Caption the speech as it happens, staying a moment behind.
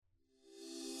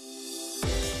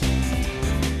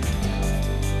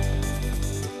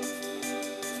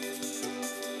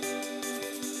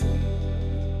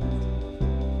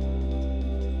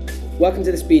Welcome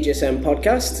to this BGSM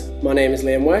podcast. My name is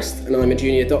Liam West and I'm a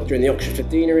junior doctor in the Oxford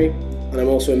Deanery, and I'm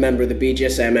also a member of the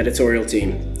BGSM editorial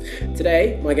team.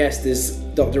 Today, my guest is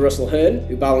Dr. Russell Hearn,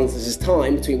 who balances his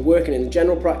time between working in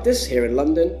general practice here in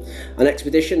London and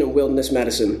expedition and wilderness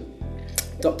medicine.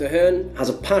 Dr. Hearn has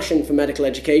a passion for medical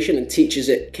education and teaches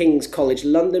at King's College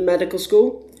London Medical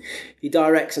School. He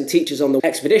directs and teaches on the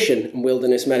expedition and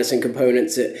wilderness medicine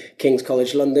components at King's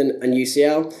College London and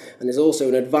UCL, and is also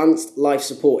an advanced life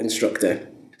support instructor.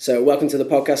 So welcome to the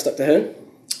podcast, Dr. Hearn.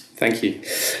 Thank you.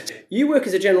 You work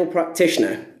as a general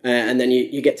practitioner, and then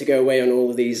you get to go away on all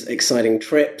of these exciting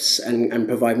trips and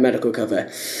provide medical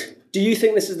cover. Do you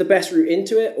think this is the best route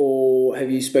into it, or have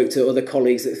you spoke to other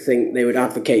colleagues that think they would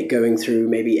advocate going through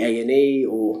maybe A&E,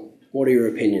 or what are your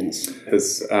opinions?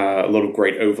 There's a lot of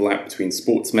great overlap between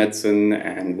sports medicine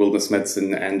and wilderness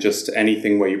medicine and just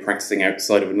anything where you're practicing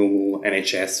outside of a normal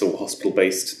NHS or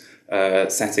hospital-based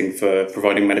setting for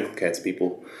providing medical care to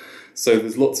people. So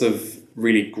there's lots of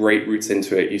really great routes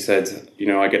into it. You said,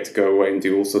 I get to go away and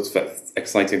do all sorts of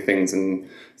exciting things, and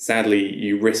sadly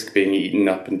you risk being eaten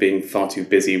up and being far too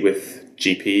busy with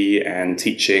GP and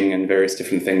teaching and various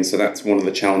different things. So that's one of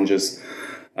the challenges.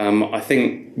 I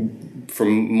think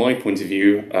from my point of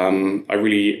view, I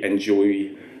really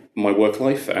enjoy my work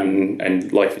life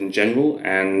and life in general,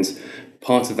 and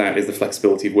part of that is the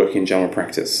flexibility of working in general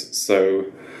practice. So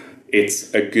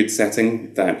it's a good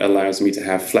setting that allows me to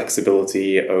have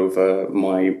flexibility over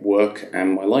my work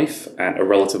and my life at a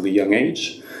relatively young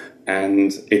age.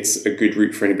 And it's a good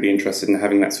route for anybody interested in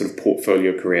having that sort of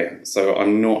portfolio career. So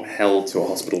I'm not held to a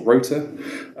hospital rota.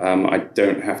 I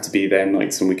don't have to be there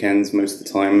nights and weekends most of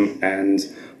the time. And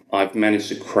I've managed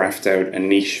to craft out a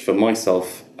niche for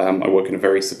myself. I work in a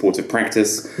very supportive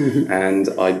practice, and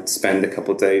I spend a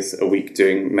couple of days a week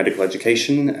doing medical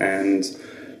education, and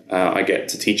I get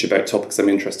to teach about topics I'm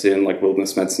interested in, like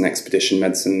wilderness medicine, expedition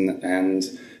medicine, and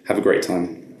have a great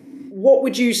time. What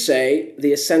would you say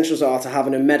the essentials are to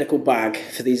having a medical bag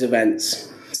for these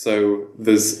events? So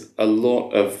there's a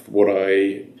lot of what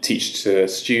I teach to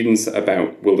students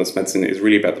about wilderness medicine is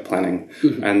really about the planning.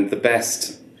 And the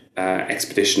best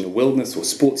expedition or wilderness or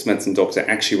sports medicine doctor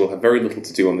actually will have very little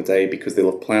to do on the day because they'll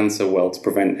have planned so well to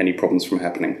prevent any problems from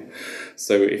happening.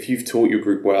 So if you've taught your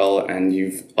group well and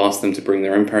you've asked them to bring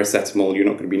their own paracetamol, you're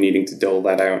not going to be needing to dole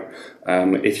that out.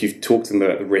 If you've talked to them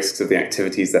about the risks of the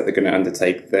activities that they're going to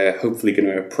undertake, they're hopefully going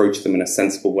to approach them in a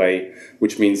sensible way,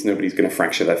 which means nobody's going to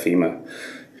fracture their femur.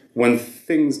 When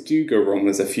things do go wrong,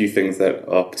 there's a few things that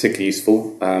are particularly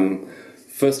useful.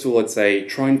 First of all, I'd say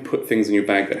try and put things in your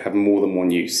bag that have more than one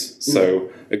use.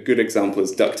 So a good example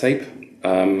is duct tape.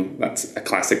 That's a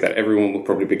classic that everyone will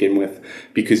probably begin with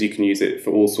because you can use it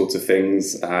for all sorts of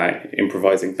things.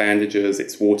 Improvising bandages,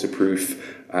 it's waterproof,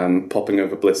 popping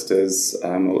over blisters,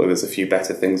 although there's a few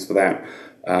better things for that.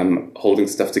 Holding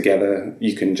stuff together,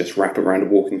 you can just wrap it around a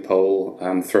walking pole,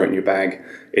 throw it in your bag.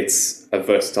 It's a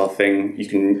versatile thing. You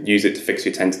can use it to fix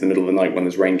your tent in the middle of the night when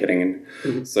there's rain getting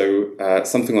in. So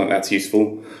something like that's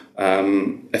useful.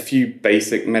 A few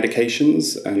basic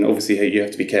medications, and obviously you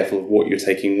have to be careful of what you're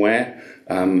taking where,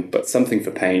 but something for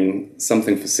pain,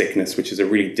 something for sickness, which is a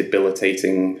really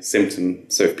debilitating symptom.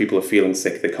 So if people are feeling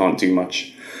sick, they can't do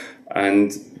much.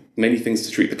 And many things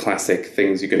to treat the classic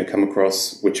things you're going to come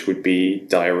across, which would be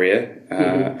diarrhea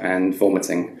and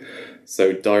vomiting.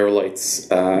 So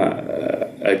diarylate's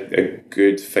a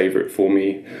good favourite for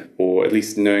me, or at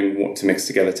least knowing what to mix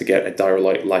together to get a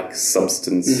diarylate-like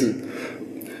substance.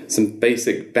 Some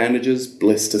basic bandages,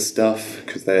 blister stuff,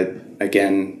 because they're,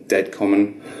 again, dead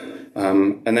common.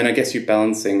 And then I guess you're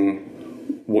balancing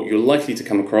what you're likely to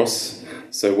come across.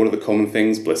 So what are the common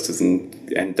things? Blisters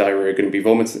and diarrhea are going to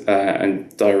be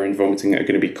and diarrhea and vomiting are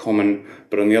going to be common.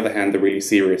 But on the other hand, the really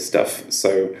serious stuff.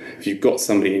 So if you've got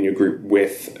somebody in your group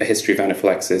with a history of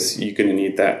anaphylaxis, you're going to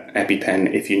need that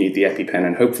EpiPen if you need the EpiPen,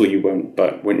 and hopefully you won't.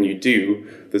 But when you do,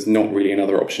 there's not really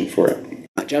another option for it.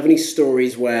 Do you have any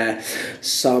stories where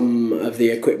some of the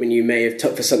equipment you may have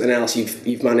took for something else,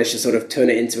 you've managed to sort of turn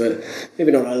it into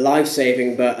maybe not a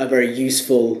life-saving, but a very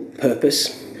useful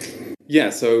purpose? Yeah,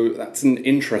 so that's an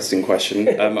interesting question.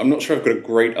 I'm not sure I've got a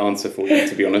great answer for you,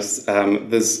 to be honest.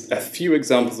 There's a few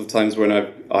examples of times when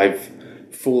I've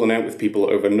fallen out with people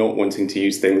over not wanting to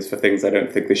use things for things I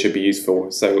don't think they should be used for.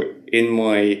 So in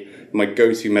my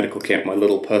go-to medical kit, my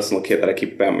little personal kit that I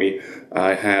keep about me,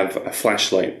 I have a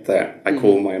flashlight that I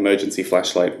call my emergency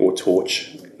flashlight or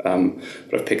torch.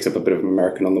 But I've picked up a bit of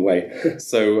American on the way.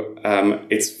 So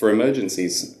it's for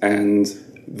emergencies, and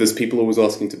there's people always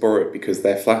asking to borrow it because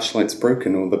their flashlight's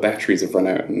broken or the batteries have run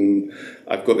out. And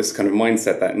I've got this kind of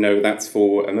mindset that, no, that's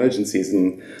for emergencies.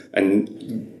 And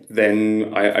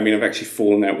then, I've actually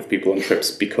fallen out with people on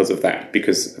trips because of that,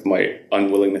 because of my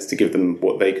unwillingness to give them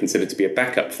what they consider to be a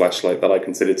backup flashlight that I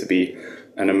consider to be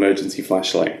an emergency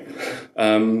flashlight.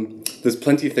 There's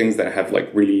plenty of things that have like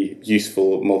really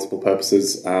useful multiple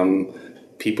purposes.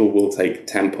 People will take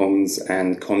tampons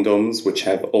and condoms, which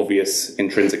have obvious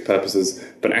intrinsic purposes,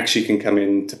 but actually can come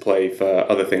into play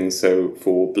for other things. So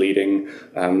for bleeding,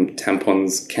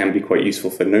 tampons can be quite useful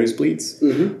for nosebleeds.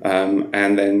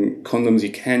 And then condoms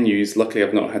you can use. Luckily,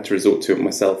 I've not had to resort to it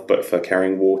myself, but for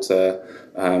carrying water,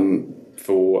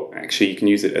 you can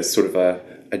use it as sort of a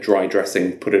dry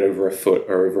dressing, put it over a foot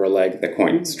or over a leg. They're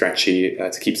quite stretchy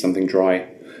to keep something dry.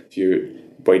 If you're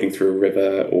wading through a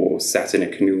river or sat in a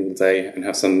canoe all day and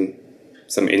have some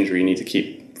injury you need to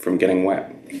keep from getting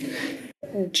wet.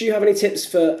 Do you have any tips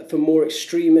for more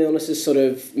extreme illnesses, sort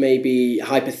of maybe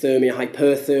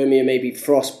hypothermia, maybe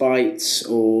frostbites,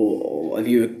 or have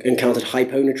you encountered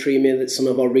hyponatremia that some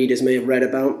of our readers may have read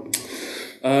about?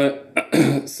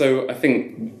 So I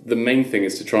think the main thing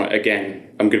is to try, again,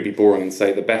 I'm going to be boring and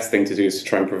say the best thing to do is to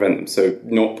try and prevent them. So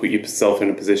not put yourself in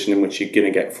a position in which you're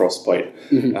going to get frostbite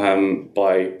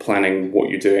by planning what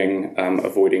you're doing,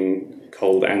 avoiding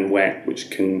cold and wet, which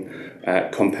can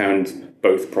compound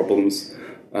both problems.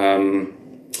 And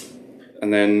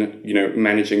then,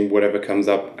 managing whatever comes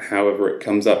up, however it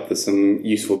comes up. There's some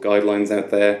useful guidelines out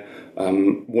there.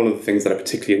 One of the things that I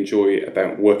particularly enjoy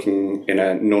about working in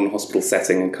a non-hospital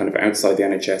setting and kind of outside the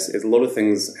NHS is a lot of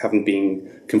things haven't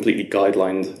been completely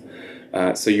guidelined.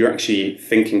 So you're actually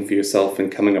thinking for yourself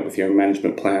and coming up with your own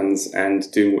management plans and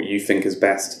doing what you think is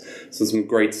best. So some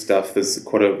great stuff. There's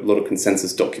quite a lot of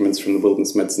consensus documents from the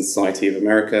Wilderness Medicine Society of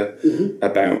America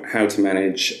about how to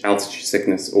manage altitude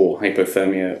sickness or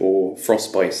hypothermia or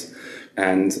frostbite.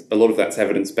 And a lot of that's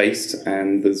evidence-based,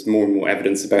 and there's more and more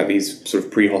evidence about these sort of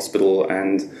pre-hospital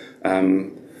and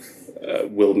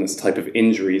wilderness type of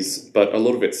injuries, but a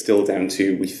lot of it's still down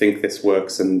to we think this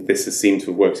works and this has seemed to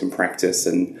have worked in practice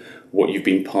and what you've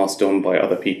been passed on by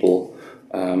other people,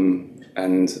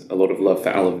 and a lot of love for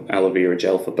aloe vera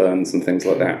gel for burns and things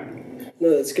like that.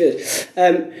 No, that's good.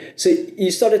 So you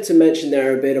started to mention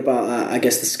there a bit about, I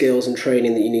guess, the skills and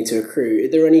training that you need to accrue. Are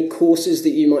there any courses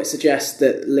that you might suggest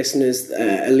that listeners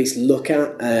at least look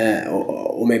at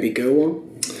or maybe go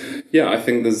on? Yeah, I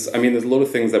think there's a lot of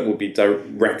things that will be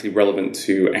directly relevant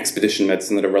to expedition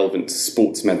medicine that are relevant to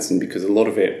sports medicine, because a lot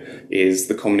of it is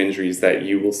the common injuries that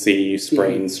you will see,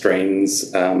 sprains,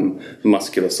 strains,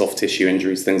 muscular soft tissue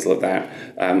injuries, things like that,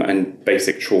 and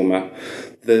basic trauma.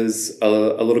 There's a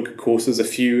lot of good courses, a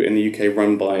few in the UK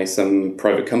run by some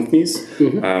private companies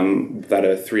that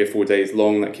are 3 or 4 days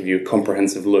long that give you a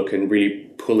comprehensive look and really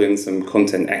pull in some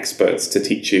content experts to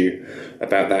teach you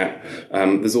about that.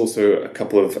 There's also a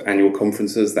couple of annual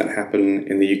conferences that happen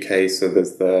in the UK. So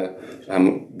there's the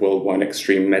Worldwide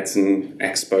Extreme Medicine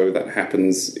Expo that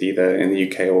happens either in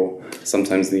the UK or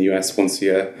sometimes in the US once a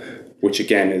year, which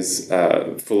again is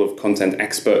full of content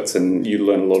experts, and you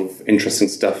learn a lot of interesting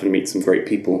stuff and meet some great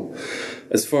people.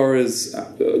 As far as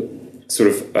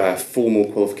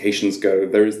formal qualifications go,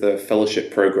 there is the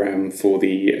fellowship program for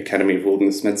the Academy of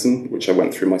Wilderness Medicine, which I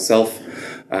went through myself.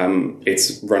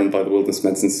 It's run by the Wilderness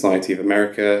Medicine Society of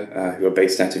America, who are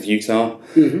based out of Utah,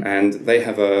 and they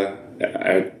have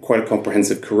quite a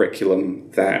comprehensive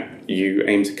curriculum that you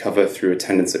aim to cover through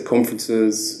attendance at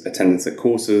conferences, attendance at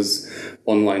courses,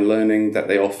 online learning that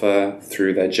they offer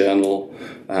through their journal,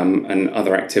 and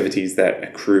other activities that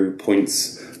accrue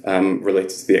points related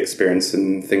to the experience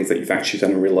and things that you've actually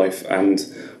done in real life. And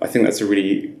I think that's a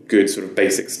really good sort of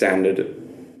basic standard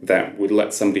that would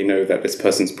let somebody know that this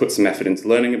person's put some effort into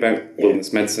learning about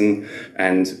wilderness medicine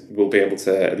and will be able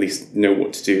to at least know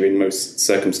what to do in most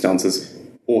circumstances,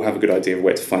 or have a good idea of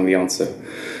where to find the answer.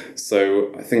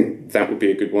 So I think that would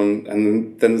be a good one.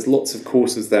 And then there's lots of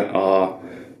courses that are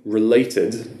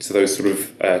related to those sort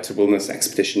of to wilderness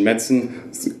expedition medicine.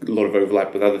 There's a lot of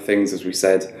overlap with other things, as we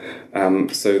said.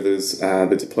 So there's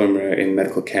the Diploma in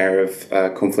Medical Care of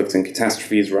Conflict and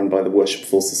Catastrophes, run by the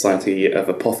Worshipful Society of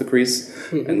Apothecaries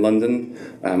in London,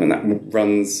 and that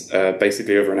runs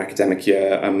basically over an academic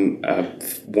year,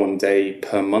 1 day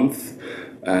per month.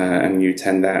 And you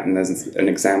attend that, and there's an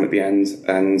exam at the end,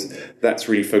 and that's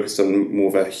really focused on more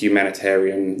of a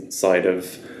humanitarian side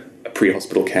of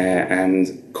pre-hospital care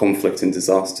and conflict and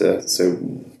disaster, so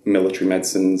military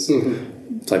medicines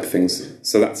type of things.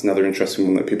 So that's another interesting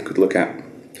one that people could look at.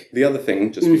 The other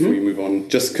thing, just before you move on,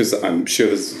 just because I'm sure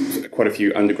there's quite a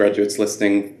few undergraduates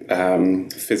listening,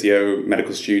 physio,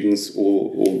 medical students,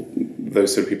 all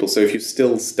those sort of people. So if you're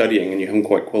still studying and you haven't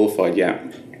quite qualified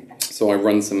yet, so I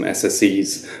run some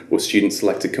SSEs, or student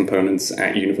selected components,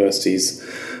 at universities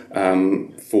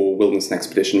for wilderness and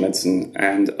expedition medicine,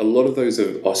 and a lot of those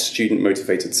are student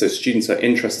motivated. So students are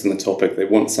interested in the topic, they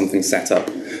want something set up.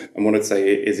 And what I'd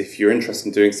say is, if you're interested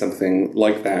in doing something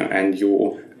like that and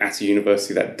you're at a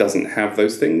university that doesn't have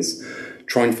those things,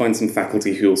 try and find some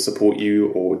faculty who will support you,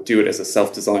 or do it as a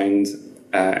self-designed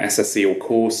SSC or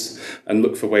course, and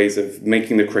look for ways of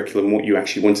making the curriculum what you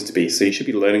actually want it to be. So you should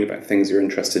be learning about things you're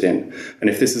interested in. And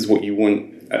if this is what you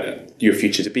want your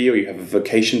future to be, or you have a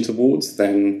vocation towards,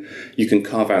 then you can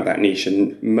carve out that niche.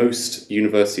 And most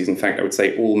universities, in fact, I would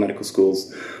say all medical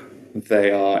schools, they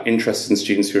are interested in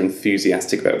students who are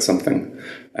enthusiastic about something.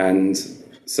 And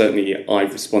certainly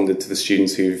I've responded to the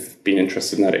students who've been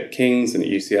interested in that at King's and at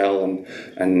UCL,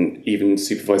 and even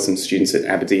supervised some students at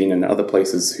Aberdeen and other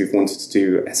places who've wanted to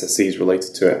do SSCs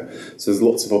related to it. So there's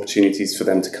lots of opportunities for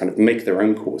them to kind of make their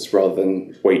own course rather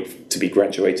than wait to be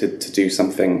graduated to do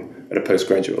something at a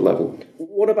postgraduate level.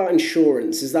 What about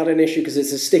insurance? Is that an issue? Because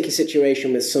it's a sticky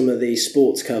situation with some of the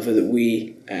sports cover that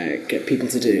we get people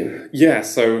to do. Yeah,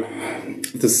 so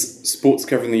the sports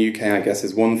cover in the UK, I guess,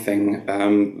 is one thing.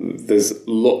 There's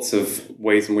lots of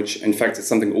ways in which, in fact, it's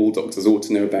something all doctors ought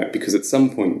to know about, because at some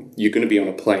point you're going to be on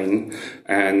a plane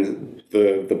and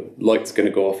the light's going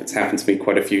to go off. It's happened to me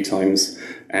quite a few times,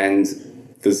 and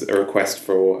there's a request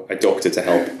for a doctor to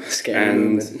help. Scary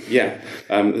and moment. Yeah,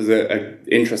 there's an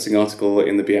interesting article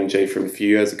in the BMJ from a few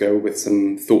years ago with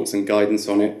some thoughts and guidance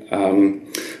on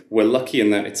it. We're lucky in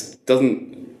that it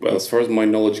doesn't, well, as far as my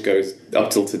knowledge goes,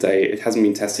 up till today, it hasn't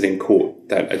been tested in court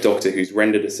that a doctor who's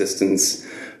rendered assistance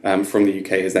from the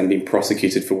UK has then been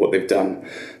prosecuted for what they've done.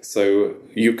 So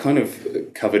you're kind of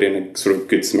covered in a sort of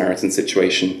Good Samaritan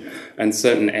situation. And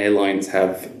certain airlines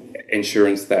have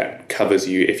insurance that covers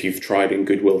you if you've tried in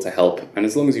goodwill to help. And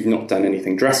as long as you've not done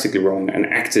anything drastically wrong and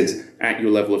acted at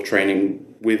your level of training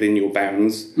within your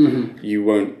bounds, you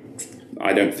won't,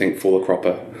 I don't think, fall a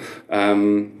cropper.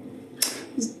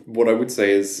 What I would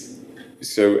say is,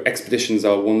 so expeditions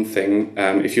are one thing.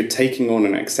 If you're taking on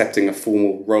and accepting a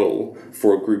formal role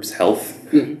for a group's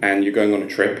health and you're going on a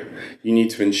trip, you need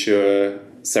to ensure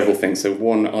several things. So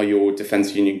one, are your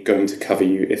defence union going to cover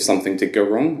you if something did go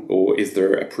wrong? Or is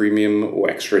there a premium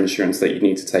or extra insurance that you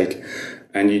need to take?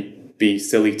 And you'd be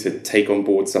silly to take on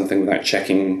board something without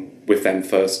checking with them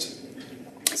first.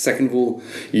 Second of all,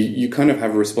 you kind of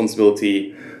have a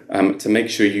responsibility to make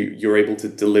sure you're able to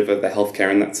deliver the healthcare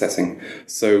in that setting.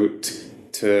 So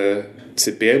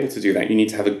to be able to do that, you need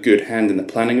to have a good hand in the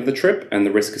planning of the trip and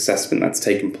the risk assessment that's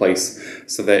taken place,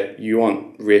 so that you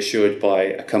aren't reassured by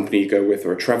a company you go with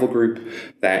or a travel group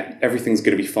that everything's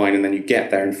going to be fine, and then you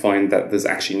get there and find that there's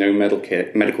actually no medical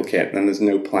kit, and there's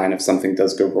no plan if something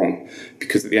does go wrong.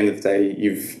 Because at the end of the day,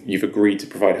 you've agreed to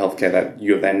provide healthcare that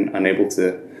you're then unable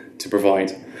to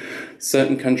provide.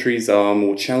 Certain countries are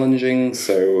more challenging,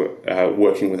 so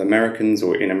working with Americans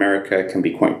or in America can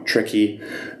be quite tricky.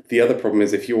 The other problem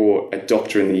is, if you're a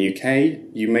doctor in the UK,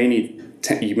 you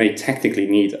may technically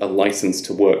need a license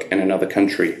to work in another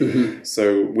country.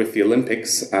 So with the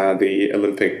Olympics, the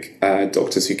Olympic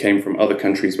doctors who came from other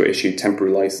countries were issued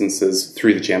temporary licenses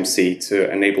through the GMC to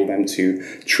enable them to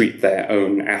treat their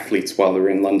own athletes while they're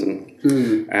in London.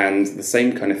 And the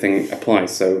same kind of thing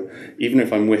applies. So even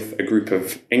if I'm with a group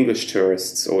of English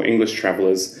tourists or English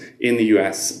travellers in the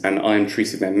US and I'm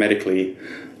treating them medically,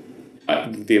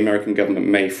 the American government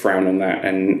may frown on that,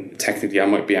 and technically I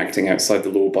might be acting outside the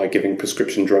law by giving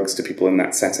prescription drugs to people in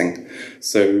that setting.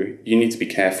 So you need to be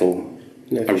careful,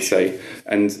 I would say.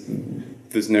 And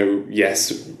there's no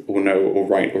yes or no or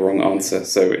right or wrong answer.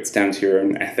 So it's down to your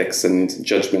own ethics and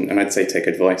judgment, and I'd say take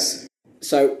advice.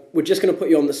 So we're just going to put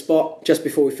you on the spot just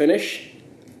before we finish.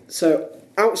 So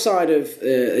outside of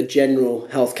a general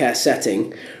healthcare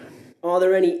setting, are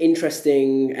there any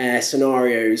interesting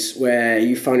scenarios where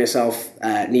you find yourself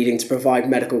needing to provide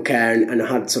medical care and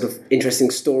had sort of interesting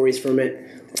stories from it?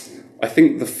 I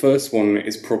think the first one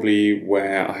is probably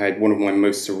where I had one of my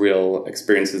most surreal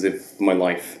experiences of my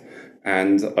life.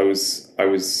 And I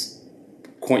was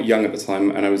quite young at the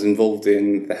time, and I was involved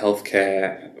in the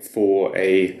healthcare for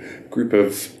a group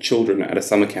of children at a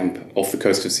summer camp off the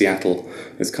coast of Seattle.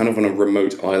 It's kind of on a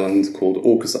remote island called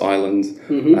Orcas Island.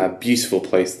 A beautiful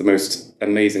place, the most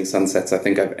amazing sunsets I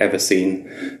think I've ever seen.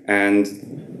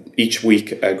 And each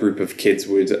week a group of kids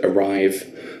would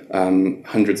arrive,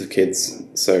 hundreds of kids,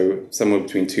 so somewhere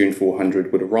between 200 and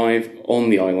 400 would arrive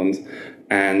on the island,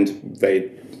 and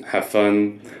they'd have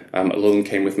fun. A lot of them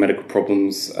came with medical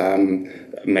problems.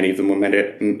 Many of them were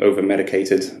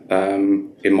over-medicated,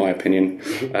 in my opinion.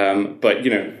 But,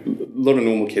 you know, a lot of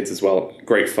normal kids as well.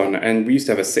 Great fun. And we used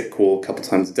to have a sick call a couple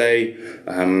times a day.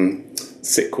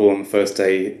 Sick call on the first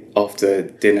day after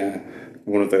dinner.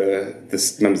 One of the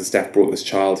members of staff brought this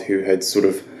child who had sort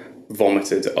of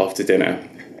vomited after dinner.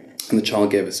 And the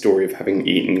child gave a story of having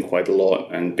eaten quite a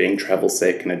lot and being travel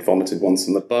sick and had vomited once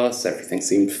on the bus. Everything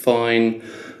seemed fine.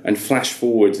 And flash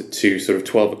forward to sort of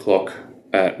 12 o'clock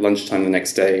at lunchtime the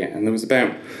next day, and there was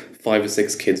about 5 or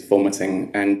 6 kids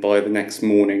vomiting. And by the next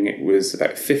morning, it was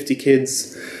about 50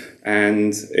 kids.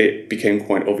 And it became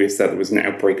quite obvious that there was an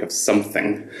outbreak of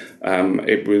something.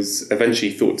 It was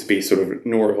eventually thought to be sort of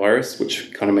norovirus,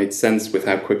 which kind of made sense with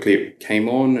how quickly it came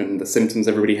on and the symptoms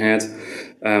everybody had.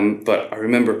 But I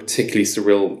remember a particularly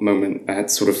surreal moment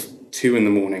at sort of 2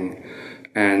 a.m,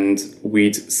 and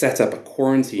we'd set up a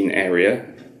quarantine area.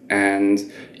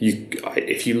 And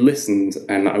if you listened,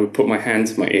 and I would put my hand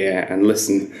to my ear and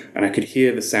listen, and I could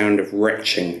hear the sound of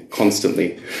retching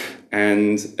constantly.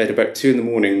 And at about 2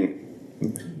 a.m,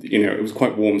 you know, it was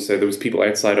quite warm, so there was people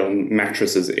outside on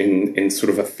mattresses in sort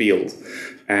of a field.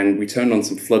 And we turned on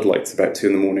some floodlights about 2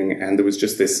 a.m, and there was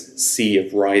just this sea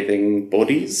of writhing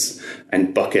bodies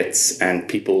and buckets and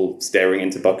people staring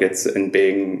into buckets and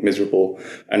being miserable.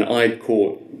 And I'd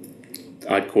caught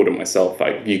it myself.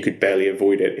 You could barely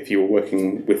avoid it if you were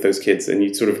working with those kids, and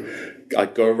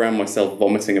I'd go around myself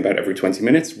vomiting about every 20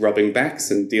 minutes, rubbing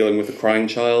backs and dealing with a crying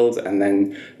child, and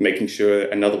then making sure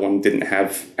another one didn't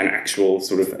have an actual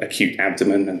sort of acute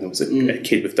abdomen, and there was a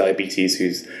kid with diabetes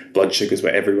whose blood sugars were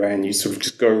everywhere, and you sort of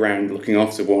just go around looking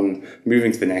after one,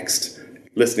 moving to the next,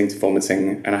 listening to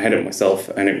vomiting, and I had it myself.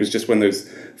 And it was just when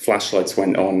those flashlights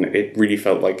went on, it really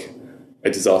felt like a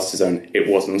disaster zone. It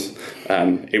wasn't.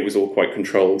 It was all quite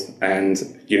controlled, and,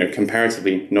 you know,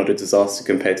 comparatively not a disaster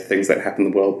compared to things that happen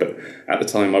in the world. But at the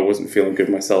time, I wasn't feeling good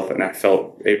myself, and it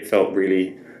felt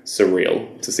really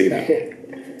surreal to see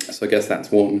that. So I guess that's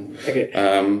one. Okay.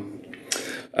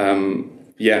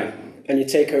 Yeah. And your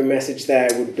take-home message there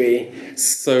would be: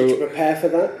 did you prepare for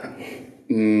that?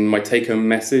 My take-home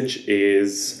message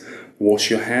is: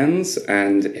 wash your hands,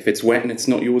 and if it's wet and it's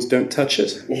not yours, don't touch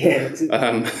it. Yeah.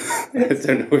 I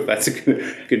don't know if that's a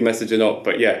good message or not,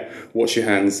 but yeah, wash your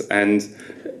hands, and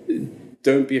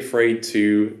don't be afraid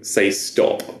to say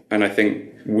stop. And I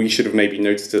think we should have maybe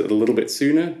noticed it a little bit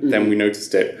sooner than we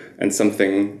noticed it, and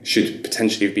something should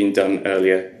potentially have been done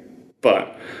earlier.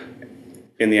 But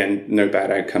in the end, no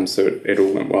bad outcomes, so it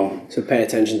all went well. So pay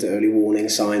attention to early warning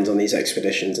signs on these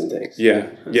expeditions and things. Yeah,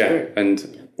 That's yeah, great.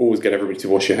 And always get everybody to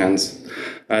wash your hands.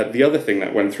 The other thing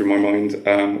that went through my mind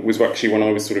was actually when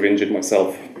I was sort of injured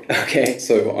myself. Okay.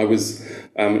 So I was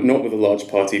not with a large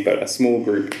party, but a small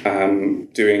group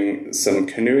doing some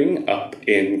canoeing up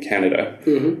in Canada.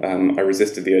 Mm-hmm. I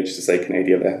resisted the urge to say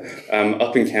Canada there.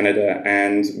 Up in Canada,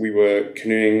 and we were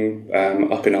canoeing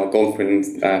up in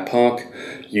Algonquin Park.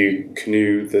 You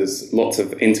canoe, there's lots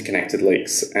of interconnected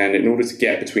lakes, and in order to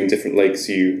get between different lakes,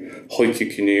 you hike your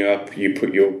canoe up, you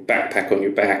put your backpack on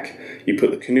your back, you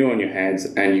put the canoe on your head,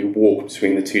 and you walk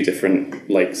between the 2 different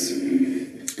lakes.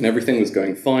 And everything was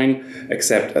going fine,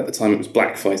 except at the time it was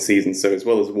black fly season, so as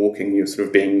well as walking, you're sort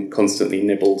of being constantly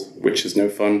nibbled, which is no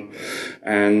fun.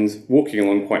 And walking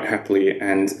along quite happily,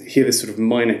 and hear this sort of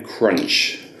minor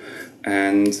crunch,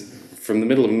 and from the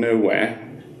middle of nowhere,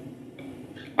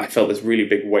 I felt this really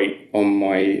big weight on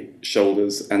my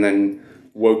shoulders, and then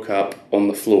woke up on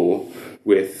the floor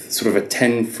with sort of a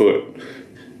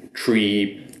 10-foot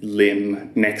tree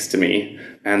limb next to me,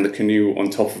 and the canoe on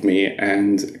top of me,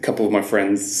 and a couple of my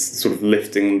friends sort of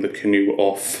lifting the canoe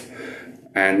off.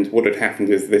 And what had happened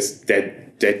is this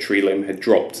dead tree limb had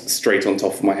dropped straight on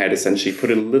top of my head, essentially put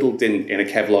a little dent in a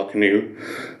Kevlar canoe.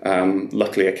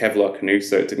 Luckily a Kevlar canoe,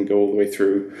 so it didn't go all the way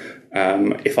through.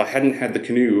 If I hadn't had the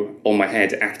canoe on my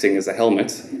head acting as a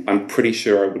helmet, I'm pretty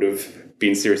sure I would have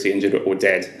been seriously injured or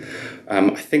dead.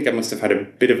 I think I must have had a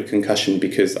bit of a concussion,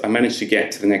 because I managed to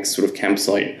get to the next sort of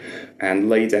campsite and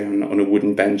lay down on a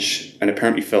wooden bench, and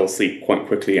apparently fell asleep quite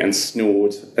quickly and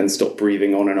snored and stopped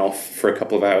breathing on and off for a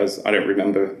couple of hours. I don't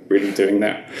remember really doing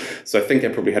that. So I think I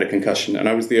probably had a concussion, and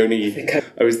I was the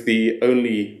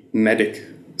only medic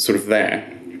sort of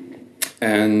there.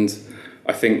 And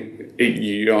I think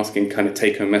you're asking kind of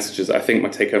take-home messages. I think my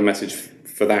take-home message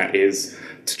for that is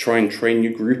to try and train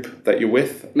your group that you're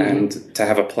with, and to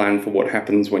have a plan for what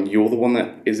happens when you're the one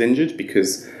that is injured,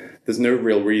 because there's no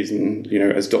real reason, you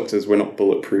know, as doctors, we're not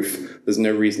bulletproof. There's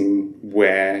no reason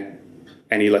we're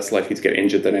any less likely to get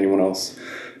injured than anyone else.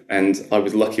 And I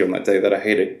was lucky on that day that I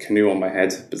had a canoe on my head,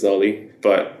 bizarrely,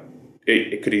 but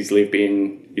it could easily have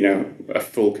been, a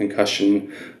full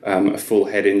concussion, a full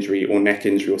head injury or neck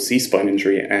injury or C-spine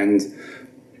injury. And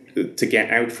to get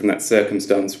out from that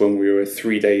circumstance when we were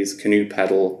 3 days canoe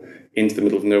paddle into the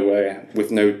middle of nowhere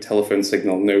with no telephone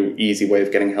signal, no easy way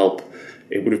of getting help,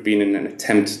 it would have been an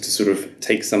attempt to sort of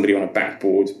take somebody on a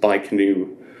backboard by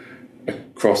canoe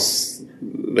across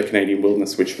the Canadian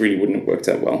wilderness, which really wouldn't have worked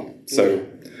out well. So,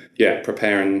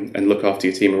 prepare and look after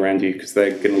your team around you, because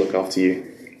they're going to look after you.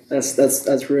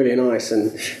 That's really nice,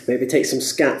 and maybe take some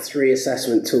SCAT-3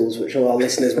 assessment tools, which all our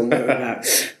listeners will know about.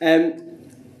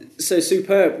 So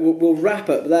superb. We'll wrap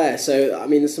up there. So, I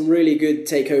mean, there's some really good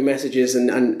take-home messages and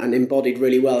embodied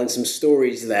really well, and some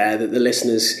stories there that the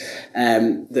listeners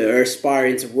that are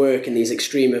aspiring to work in these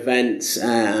extreme events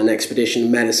and expedition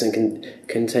medicine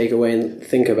can take away and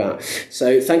think about.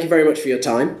 So thank you very much for your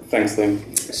time. Thanks,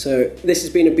 Liam. So this has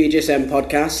been a BGSM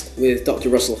podcast with Dr.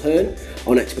 Russell Hearn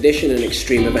on expedition and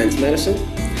extreme events medicine.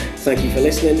 Thank you for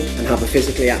listening, and have a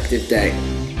physically active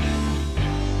day.